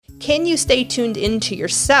can you stay tuned into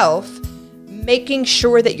yourself, making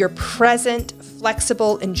sure that you're present,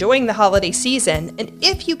 flexible, enjoying the holiday season? And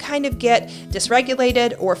if you kind of get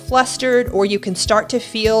dysregulated or flustered, or you can start to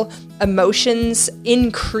feel emotions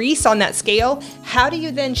increase on that scale, how do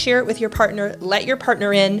you then share it with your partner, let your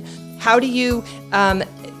partner in? How do you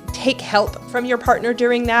take help from your partner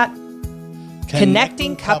during that?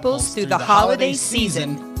 Connecting couples through the holiday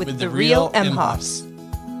season with the Real Emhoffs.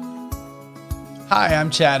 Hi, I'm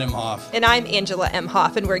Chad Emhoff. And I'm Angela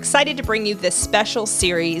Emhoff, and we're excited to bring you this special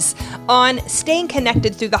series on staying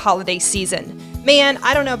connected through the holiday season. Man,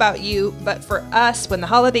 I don't know about you, but for us, when the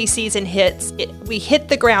holiday season hits, we hit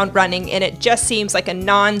the ground running, and it just seems like a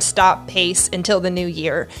non-stop pace until the new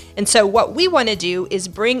year. And so what we want to do is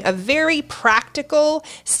bring a very practical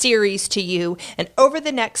series to you. And over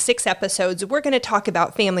the next 6 episodes, we're going to talk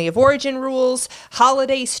about family of origin rules,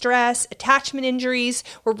 holiday stress, attachment injuries.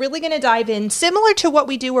 We're really going to dive in, similar to what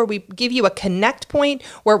we do where we give you a connect point,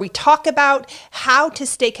 where we talk about how to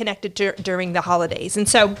stay connected during the holidays. And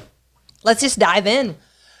so let's just dive in.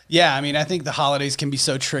 Yeah, I mean, I think the holidays can be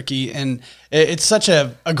so tricky, and it's such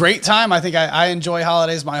a great time. I think I enjoy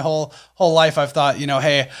holidays my whole life. I've thought,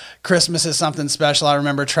 hey, Christmas is something special. I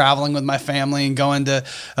remember traveling with my family and going to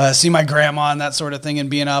see my grandma and that sort of thing, and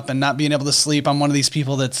being up and not being able to sleep. I'm one of these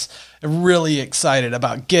people that's really excited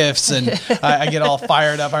about gifts, and I get all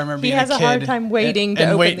fired up. I remember being a kid. He has a hard time waiting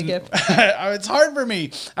to open the gift. It's hard for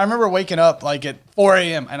me. I remember waking up like at 4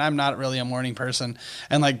 a.m., and I'm not really a morning person,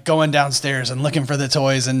 and like going downstairs and looking for the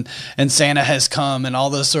toys, and Santa has come and all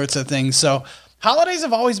those sorts of things. So holidays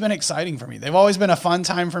have always been exciting for me. They've always been a fun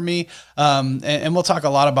time for me. And we'll talk a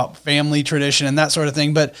lot about family tradition and that sort of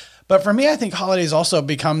thing. But for me, I think holidays also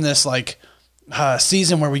become this like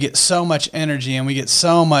season where we get so much energy and we get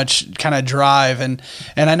so much kind of drive. And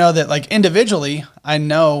I know that like individually, I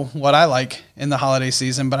know what I like in the holiday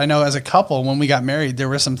season, but I know as a couple, when we got married, there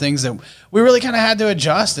were some things that we really kind of had to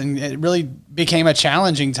adjust, and it really became a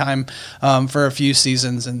challenging time for a few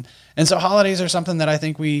seasons. And so holidays are something that I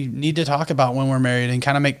think we need to talk about when we're married and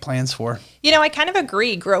kind of make plans for. I kind of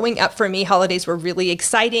agree. Growing up for me, holidays were really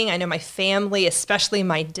exciting. I know my family, especially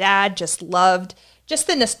my dad, just loved just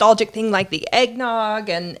the nostalgic thing like the eggnog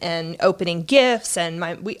and opening gifts,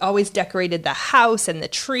 and we always decorated the house and the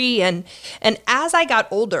tree. And as I got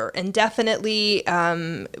older, and definitely,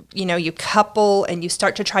 you couple and you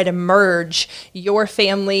start to try to merge your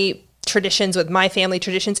family traditions with my family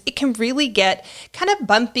traditions, it can really get kind of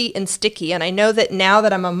bumpy and sticky. And I know that now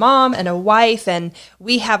that I'm a mom and a wife and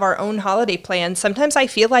we have our own holiday plans, sometimes I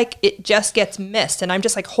feel like it just gets missed and I'm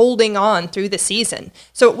just like holding on through the season.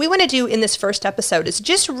 So what we want to do in this first episode is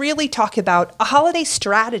just really talk about a holiday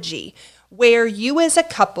strategy where you as a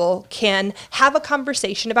couple can have a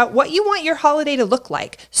conversation about what you want your holiday to look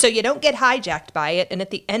like, so you don't get hijacked by it and at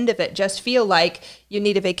the end of it just feel like you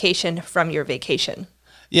need a vacation from your vacation.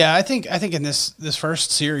 Yeah, I think in this first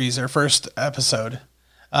series or first episode,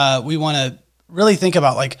 we want to really think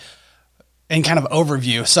about like, and kind of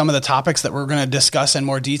overview some of the topics that we're going to discuss in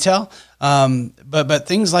more detail. But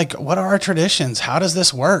things like, what are our traditions? How does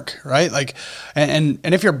this work? Right? Like, and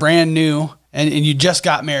if you're brand new and you just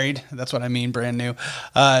got married, that's what I mean, brand new,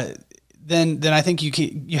 then I think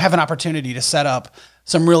you have an opportunity to set up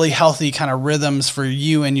some really healthy kind of rhythms for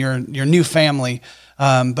you and your new family.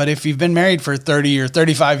 But if you've been married for 30 or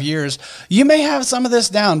 35 years, you may have some of this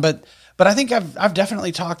down, but I think I've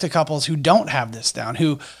definitely talked to couples who don't have this down,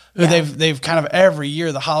 who they've kind of every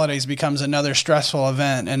year the holidays becomes another stressful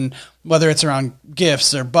event, and whether it's around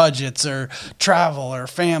gifts or budgets or travel or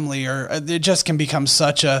family, or it just can become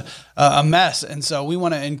such a mess. And so we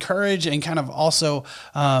want to encourage and kind of also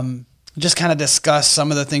just kind of discuss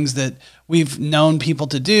some of the things that we've known people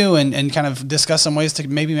to do, and kind of discuss some ways to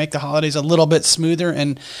maybe make the holidays a little bit smoother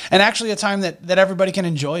and actually a time that everybody can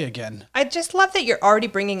enjoy again. I just love that you're already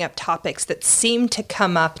bringing up topics that seem to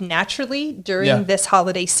come up naturally during this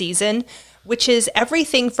holiday season, which is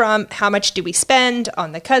everything from how much do we spend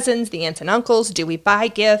on the cousins, the aunts and uncles? Do we buy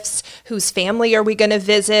gifts? Whose family are we going to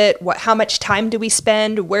visit? How much time do we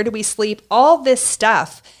spend? Where do we sleep? All this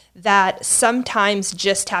stuff that sometimes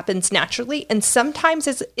just happens naturally and sometimes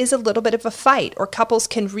is a little bit of a fight, or couples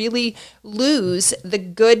can really lose the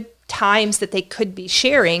good times that they could be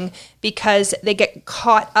sharing because they get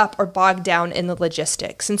caught up or bogged down in the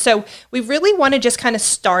logistics. And so we really want to just kind of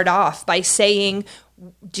start off by saying,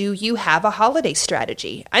 do you have a holiday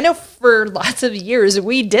strategy? I know for lots of years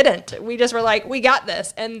we didn't. We just were like, we got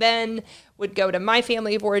this. And then would go to my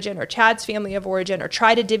family of origin or Chad's family of origin or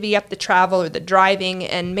try to divvy up the travel or the driving.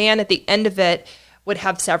 And man, at the end of it would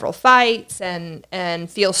have several fights and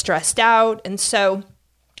feel stressed out. And so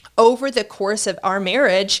over the course of our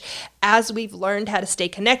marriage, as we've learned how to stay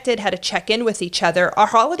connected, how to check in with each other, our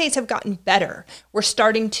holidays have gotten better. We're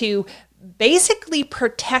starting to basically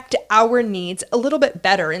protect our needs a little bit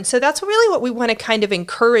better. And so that's really what we want to kind of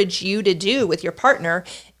encourage you to do with your partner,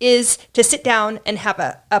 is to sit down and have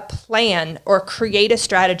a plan or create a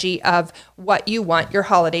strategy of what you want your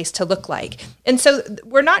holidays to look like. And so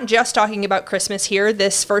we're not just talking about Christmas here.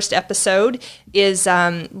 This first episode is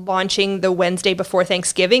launching the Wednesday before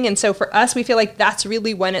Thanksgiving. And so for us, we feel like that's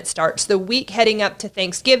really when it starts. The week heading up to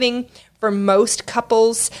Thanksgiving, for most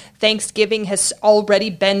couples, Thanksgiving has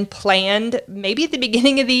already been planned, maybe at the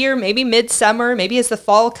beginning of the year, maybe midsummer, maybe as the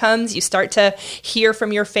fall comes, you start to hear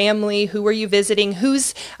from your family. Who are you visiting?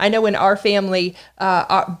 I know in our family,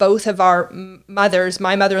 both of our mothers,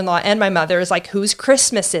 my mother-in-law and my mother, is like, whose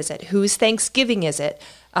Christmas is it? Whose Thanksgiving is it?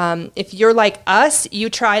 If you're like us,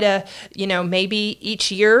 you try to, maybe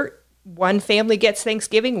each year, one family gets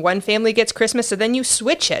Thanksgiving, one family gets Christmas, so then you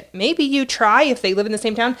switch it. Maybe you try, if they live in the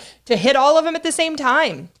same town, to hit all of them at the same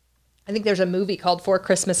time. I think there's a movie called Four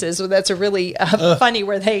Christmases that's a really funny,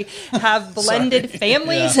 where they have blended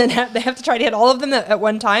families and they have to try to hit all of them at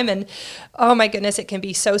one time. And oh my goodness, it can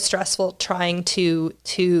be so stressful trying to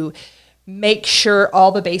make sure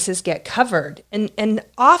all the bases get covered. And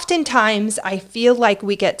oftentimes I feel like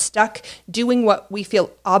we get stuck doing what we feel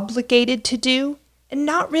obligated to do, and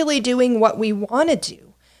not really doing what we want to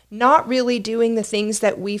do, not really doing the things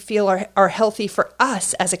that we feel are healthy for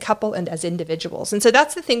us as a couple and as individuals. And so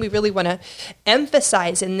that's the thing we really want to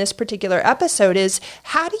emphasize in this particular episode, is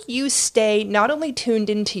how do you stay not only tuned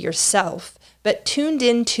into yourself, but tuned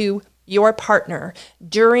into your partner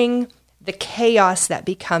during the chaos that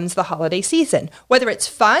becomes the holiday season. Whether it's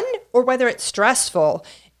fun or whether it's stressful,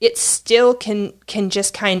 it still can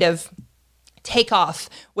just kind of take off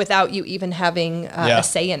without you even having a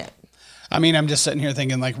say in it. I mean, I'm just sitting here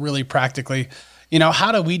thinking, like, really practically,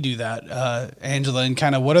 how do we do that, Angela? And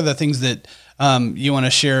kind of what are the things that you want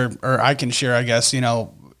to share, or I can share, I guess,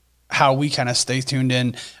 how we kind of stay tuned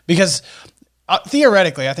in? Because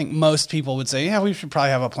theoretically, I think most people would say, yeah, we should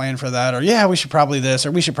probably have a plan for that, or yeah, we should probably this,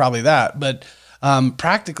 or we should probably that. But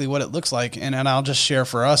practically what it looks like, and I'll just share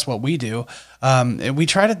for us what we do. We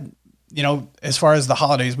try to, as far as the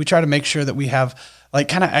holidays, we try to make sure that we have like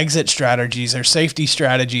kind of exit strategies or safety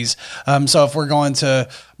strategies. So if we're going to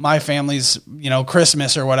my family's,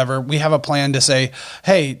 Christmas or whatever, we have a plan to say,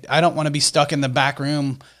 hey, I don't want to be stuck in the back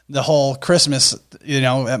room the whole Christmas,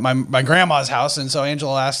 at my grandma's house. And so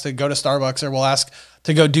Angela will ask to go to Starbucks, or we'll ask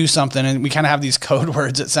to go do something. And we kind of have these code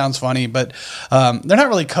words. It sounds funny, but they're not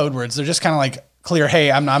really code words. They're just kind of like clear,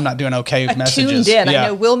 hey, I'm not doing okay messages. Tuned in. Yeah. I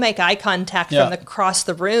know we'll make eye contact from across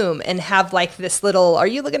the room and have like this little, are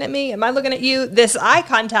you looking at me? Am I looking at you? This eye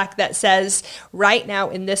contact that says, right now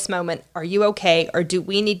in this moment, are you okay? Or do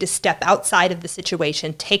we need to step outside of the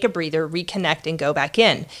situation, take a breather, reconnect, and go back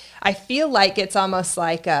in? I feel like it's almost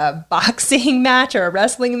like a boxing match or a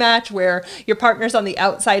wrestling match where your partner's on the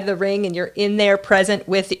outside of the ring and you're in there present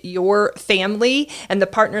with your family, and the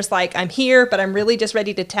partner's like, I'm here, but I'm really just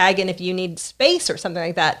ready to tag in if you need space or something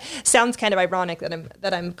like that. Sounds kind of ironic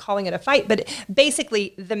that I'm calling it a fight, but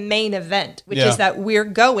basically the main event, which is that we're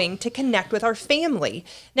going to connect with our family.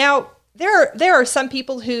 Now, there are some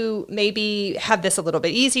people who maybe have this a little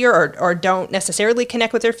bit easier or don't necessarily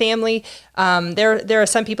connect with their family. There are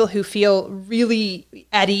some people who feel really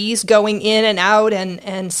at ease going in and out,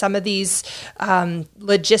 and some of these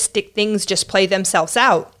logistic things just play themselves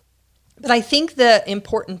out. But I think the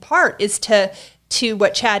important part is to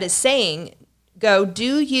what Chad is saying,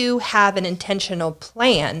 do you have an intentional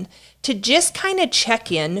plan to just kind of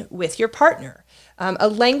check in with your partner? A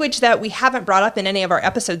language that we haven't brought up in any of our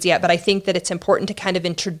episodes yet, but I think that it's important to kind of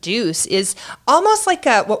introduce, is almost like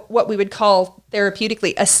what we would call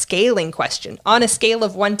therapeutically a scaling question. On a scale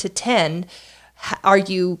of 1 to 10, are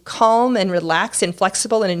you calm and relaxed and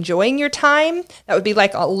flexible and enjoying your time? That would be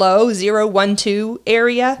like a low 0, 1, 2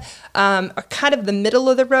 area. Or kind of the middle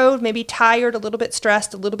of the road, maybe tired, a little bit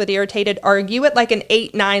stressed, a little bit irritated. Are you at like an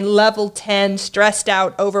 8, 9, level 10, stressed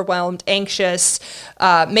out, overwhelmed, anxious,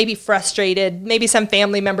 maybe frustrated? Maybe some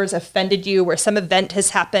family members offended you, or some event has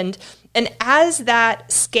happened. And as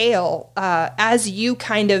that scale, as you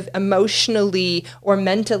kind of emotionally or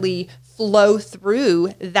mentally flow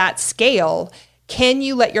through that scale, can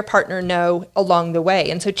you let your partner know along the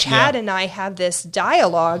way? And so Chad and I have this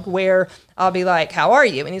dialogue where I'll be like, how are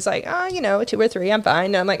you? And he's like, 2 or 3, I'm fine.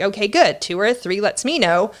 And I'm like, okay, good. 2 or 3 lets me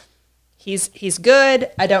know he's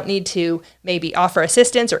good. I don't need to maybe offer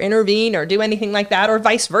assistance or intervene or do anything like that, or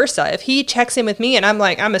vice versa. If he checks in with me and I'm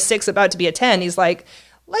like, I'm a 6 about to be a 10, he's like,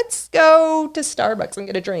 let's go to Starbucks and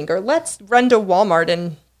get a drink, or let's run to Walmart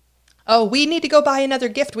and Oh, we need to go buy another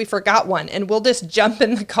gift. We forgot one. And we'll just jump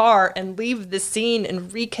in the car and leave the scene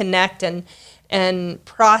and reconnect and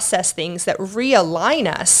process things that realign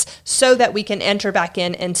us so that we can enter back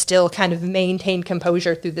in and still kind of maintain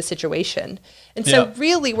composure through the situation. And so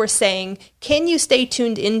really we're saying, can you stay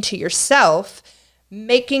tuned into yourself,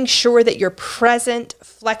 making sure that you're present,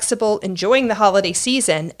 flexible, enjoying the holiday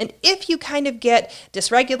season. And if you kind of get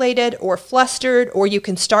dysregulated or flustered, or you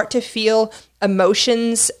can start to feel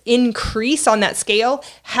emotions increase on that scale,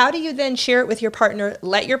 how do you then share it with your partner,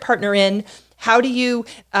 let your partner in? How do you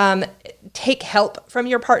take help from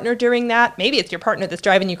your partner during that? Maybe it's your partner that's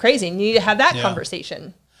driving you crazy and you need to have that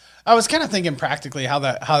conversation. I was kind of thinking practically how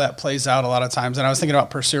that plays out a lot of times. And I was thinking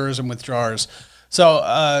about pursuers and withdrawers. So,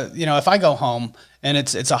 if I go home and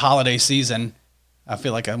it's a holiday season, I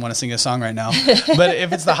feel like I want to sing a song right now, but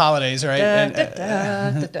if it's the holidays, right?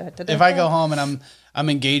 If I go home and I'm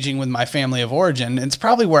engaging with my family of origin, it's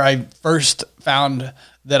probably where I first found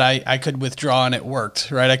that I could withdraw and it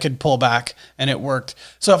worked, right? I could pull back and it worked.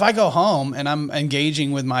 So if I go home and I'm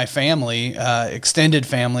engaging with my family, extended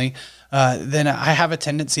family, then I have a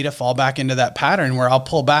tendency to fall back into that pattern where I'll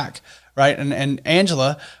pull back. Right. And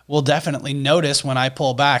Angela will definitely notice when I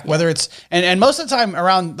pull back, whether it's, and most of the time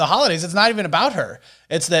around the holidays, it's not even about her.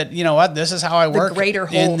 It's that, you know what, this is how I work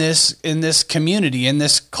in this community, in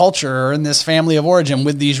this culture, or in this family of origin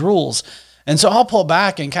with these rules. And so I'll pull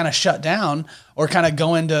back and kind of shut down or kind of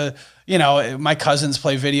go into, my cousins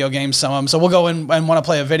play video games, some of them. So we'll go in and want to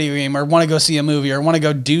play a video game or want to go see a movie or want to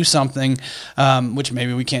go do something, which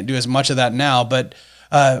maybe we can't do as much of that now, but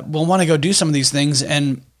we'll want to go do some of these things.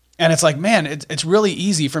 And it's like, man, it's really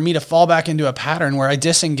easy for me to fall back into a pattern where I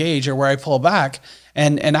disengage or where I pull back.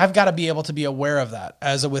 And I've got to be able to be aware of that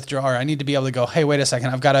as a withdrawer. I need to be able to go, hey, wait a second.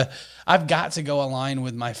 I've got to go align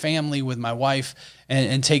with my family, with my wife,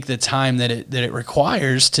 and take the time that it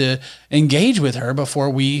requires to engage with her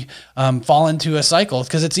before we fall into a cycle.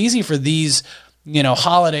 Because it's easy for these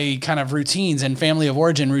holiday kind of routines and family of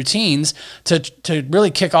origin routines to really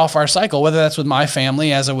kick off our cycle, whether that's with my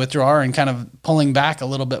family as a withdrawer and kind of pulling back a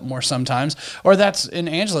little bit more sometimes, or that's in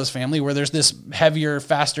Angela's family where there's this heavier,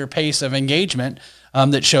 faster pace of engagement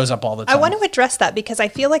that shows up all the time. I want to address that because I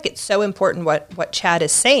feel like it's so important what Chad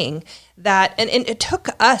is saying, that, and it took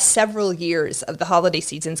us several years of the holiday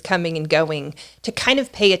seasons coming and going to kind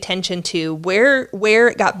of pay attention to where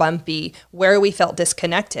it got bumpy, where we felt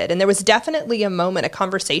disconnected. And there was definitely a moment, a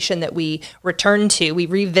conversation that we returned to, we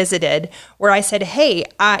revisited, where I said, hey,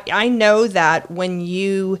 I know that when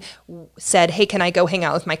you said, hey, can I go hang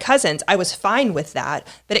out with my cousins? I was fine with that,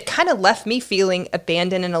 but it kind of left me feeling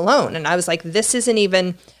abandoned and alone. And I was like, this isn't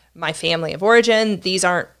even my family of origin. These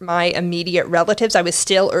aren't my immediate relatives. I was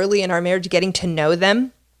still early in our marriage getting to know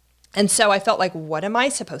them. And so I felt like, what am I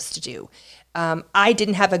supposed to do? I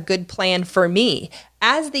didn't have a good plan for me.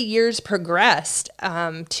 As the years progressed,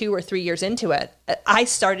 2 or 3 years into it, I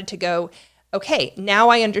started to go, okay, now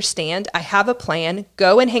I understand. I have a plan.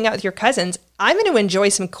 Go and hang out with your cousins. I'm going to enjoy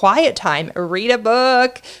some quiet time, read a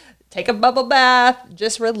book, take a bubble bath,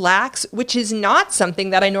 just relax, which is not something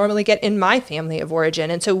that I normally get in my family of origin.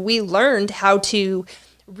 And so we learned how to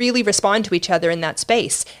really respond to each other in that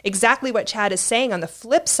space. Exactly what Chad is saying. On the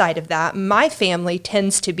flip side of that, my family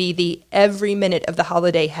tends to be the every minute of the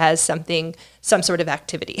holiday has some sort of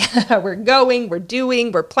activity. We're going, we're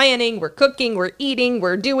doing, we're planning, we're cooking, we're eating,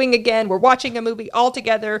 we're doing again, we're watching a movie all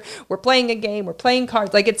together, we're playing a game, we're playing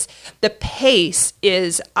cards. Like the pace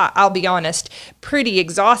is, I'll be honest, pretty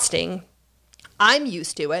exhausting. I'm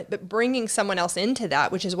used to it, but bringing someone else into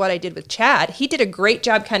that, which is what I did with Chad, he did a great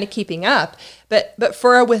job kind of keeping up. But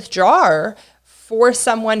for a withdrawer, for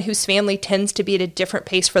someone whose family tends to be at a different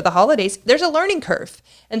pace for the holidays, there's a learning curve.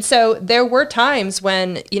 And so there were times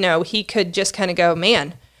when, he could just kind of go,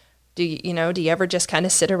 man, do you ever just kind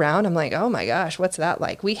of sit around? I'm like, oh my gosh, what's that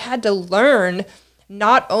like? We had to learn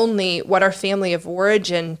not only what our family of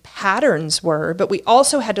origin patterns were, but we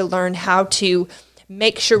also had to learn how to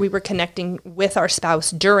make sure we were connecting with our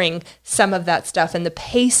spouse during some of that stuff, and the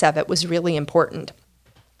pace of it was really important.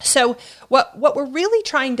 So what we're really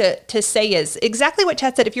trying to say is exactly what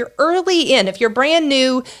Chad said. If you're early in, if you're brand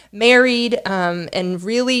new, married, and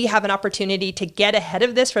really have an opportunity to get ahead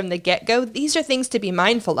of this from the get-go, these are things to be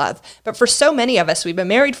mindful of. But for so many of us, we've been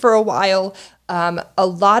married for a while. A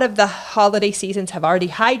lot of the holiday seasons have already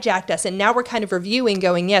hijacked us, and now we're kind of reviewing,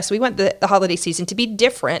 going, yes, we want the holiday season to be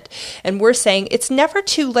different, and we're saying it's never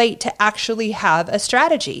too late to actually have a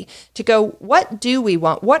strategy, to go, what do we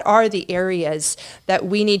want? What are the areas that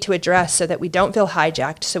we need to address so that we don't feel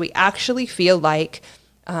hijacked, so we actually feel like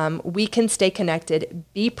we can stay connected,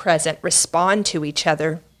 be present, respond to each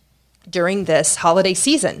other during this holiday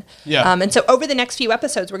season. Yeah. And so over the next few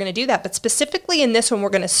episodes, we're going to do that. But specifically in this one, we're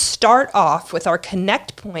going to start off with our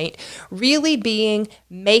connect point really being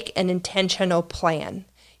make an intentional plan.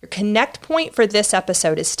 Your connect point for this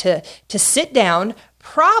episode is to sit down.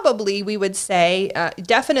 Probably, we would say,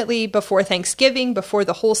 definitely before Thanksgiving, before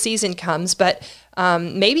the whole season comes, but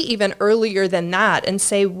maybe even earlier than that, and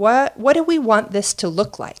say, what do we want this to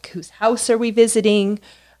look like? Whose house are we visiting?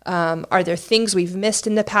 Are there things we've missed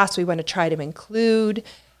in the past we want to try to include?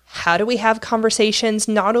 How do we have conversations,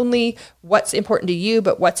 not only what's important to you,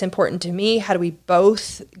 but what's important to me? How do we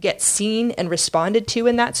both get seen and responded to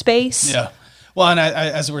in that space? Yeah. Well, and I,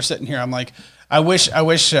 as we're sitting here, I'm like, I wish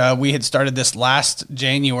we had started this last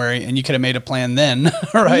January and you could have made a plan then,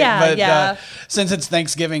 right? Yeah, but since it's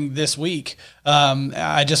Thanksgiving this week,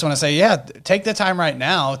 I just want to say, take the time right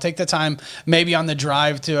now. Take the time maybe on the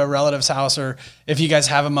drive to a relative's house, or if you guys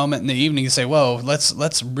have a moment in the evening to say, whoa,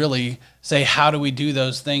 let's really say, how do we do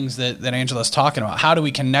those things that Angela's talking about? How do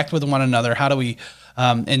we connect with one another? How do we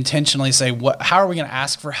intentionally say, how are we going to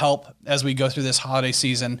ask for help as we go through this holiday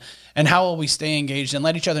season? And how will we stay engaged and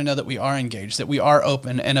let each other know that we are engaged, that we are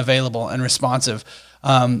open and available and responsive,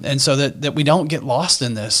 and so that we don't get lost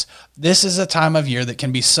in this. This is a time of year that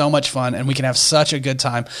can be so much fun and we can have such a good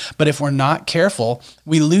time. But if we're not careful,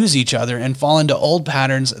 we lose each other and fall into old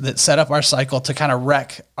patterns that set up our cycle to kind of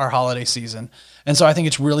wreck our holiday season. And so I think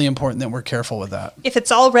it's really important that we're careful with that. If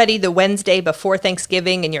it's already the Wednesday before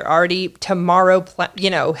Thanksgiving and you're already tomorrow,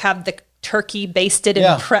 have the turkey basted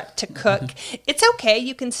and prepped to cook, it's okay.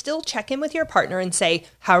 You can still check in with your partner and say,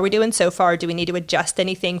 how are we doing so far? Do we need to adjust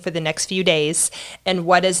anything for the next few days? And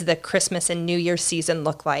what does the Christmas and New Year's season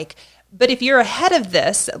look like? But if you're ahead of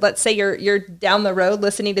this, let's say you're down the road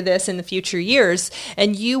listening to this in the future years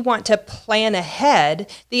and you want to plan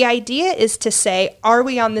ahead, the idea is to say, are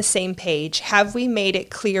we on the same page? Have we made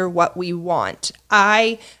it clear what we want?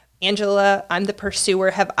 Angela, I'm the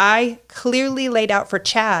pursuer. Have I clearly laid out for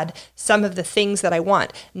Chad some of the things that I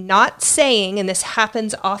want? Not saying, and this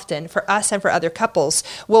happens often for us and for other couples,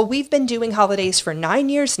 well, we've been doing holidays for 9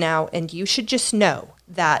 years now, and you should just know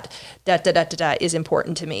that is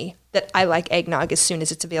important to me, that I like eggnog as soon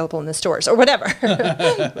as it's available in the stores or whatever,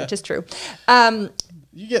 which is true.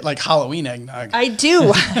 You get like Halloween eggnog. I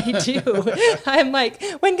do. I'm like,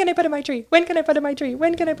 when can I put it in my tree? When can I put it in my tree?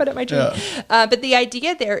 When can I put it in my tree? Yeah. But the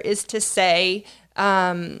idea there is to say,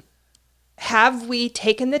 have we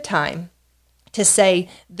taken the time to say,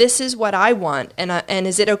 this is what I want, and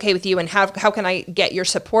is it okay with you? And how can I get your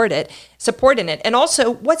support in it? And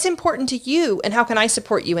also, what's important to you, and how can I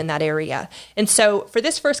support you in that area? And so for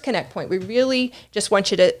this first connect point, we really just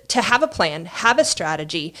want you to have a plan, have a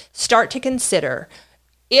strategy, start to consider,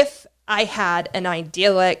 if I had an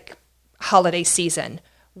idyllic holiday season,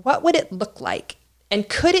 what would it look like? And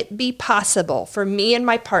could it be possible for me and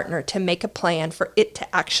my partner to make a plan for it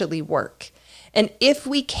to actually work? And if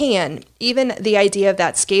we can, even the idea of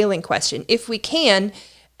that scaling question, if we can,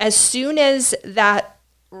 as soon as that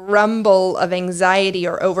rumble of anxiety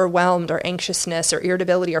or overwhelmed or anxiousness or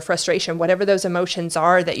irritability or frustration, whatever those emotions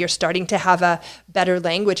are that you're starting to have a better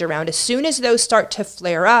language around, as soon as those start to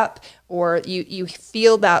flare up, or you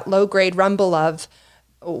feel that low-grade rumble of,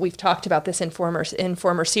 we've talked about this in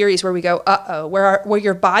former series where we go, where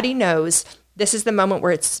your body knows this is the moment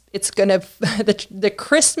where it's gonna the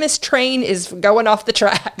Christmas train is going off the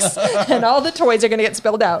tracks and all the toys are gonna get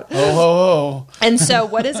spilled out. Oh. And so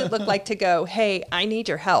what does it look like to go, hey, I need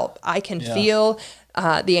your help. I can feel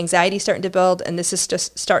the anxiety starting to build, and this is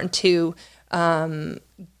just starting to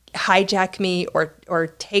hijack me or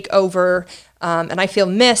take over, and I feel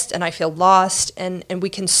missed and I feel lost, and we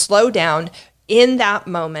can slow down in that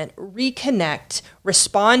moment, reconnect,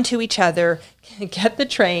 respond to each other, get the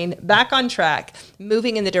train back on track,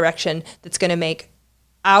 moving in the direction that's going to make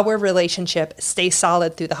our relationship stay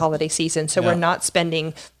solid through the holiday season. So we're not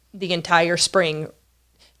spending the entire spring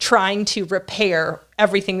trying to repair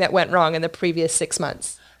everything that went wrong in the previous 6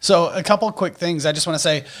 months. So a couple of quick things. I just want to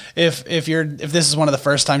say, if this is one of the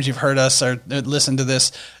first times you've heard us or listened to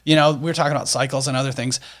this, we're talking about cycles and other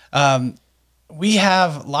things. We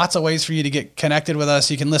have lots of ways for you to get connected with us.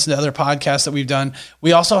 You can listen to other podcasts that we've done.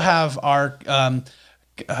 We also have our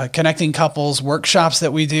connecting couples workshops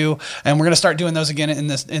that we do, and we're going to start doing those again in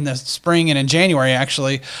the spring and in January.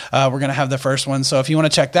 Actually, we're going to have the first one. So if you want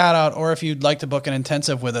to check that out, or if you'd like to book an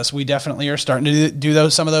intensive with us, we definitely are starting to do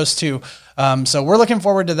some of those too. So we're looking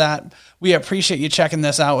forward to that. We appreciate you checking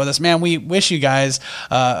this out with us, man. We wish you guys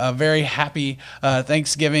a very happy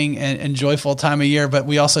Thanksgiving and joyful time of year. But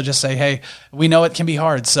we also just say, hey, we know it can be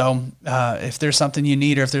hard. So if there's something you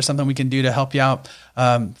need, or if there's something we can do to help you out,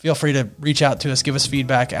 feel free to reach out to us, give us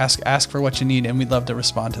feedback, ask for what you need, and we'd love to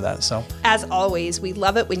respond to that. So as always, we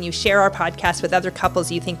love it when you share our podcast with other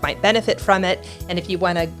couples you think might benefit from it. And if you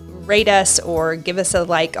want to rate us or give us a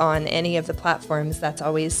like on any of the platforms, that's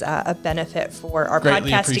always a benefit for our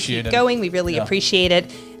podcast to keep going. We really appreciate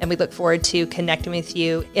it. And we look forward to connecting with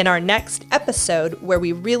you in our next episode, where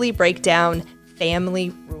we really break down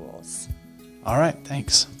family rules. All right.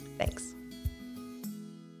 Thanks. Thanks.